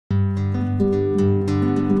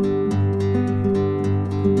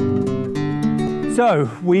So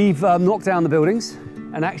we've knocked down the buildings,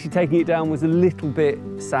 and actually taking it down was a little bit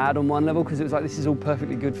sad on one level, because it was like, this is all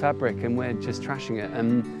perfectly good fabric and we're just trashing it.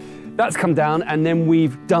 And that's come down, and then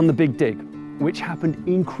we've done the big dig, which happened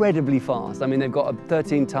incredibly fast. I mean, they've got a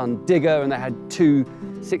 13-ton digger and they had 2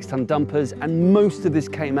 6-ton dumpers, and most of this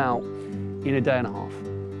came out in a day and a half,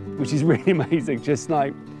 which is really amazing. Just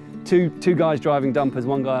like two guys driving dumpers,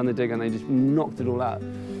 one guy on the digger, and they just knocked it all out.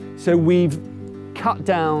 So we've cut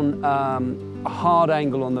down a hard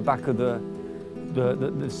angle on the back of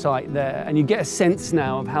the site there, and you get a sense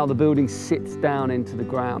now of how the building sits down into the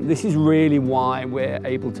ground. This is really why we're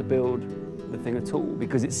able to build the thing at all,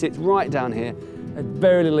 because it sits right down here, had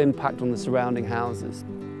very little impact on the surrounding houses.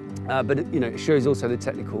 But it shows also the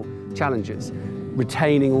technical challenges,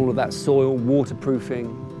 retaining all of that soil,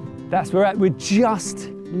 waterproofing. That's where we're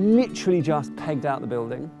literally just pegged out the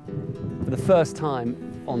building for the first time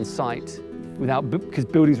on site, because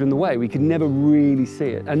buildings were in the way. We could never really see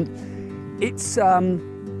it, and it's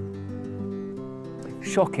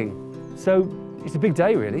shocking. So it's a big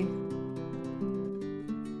day, really.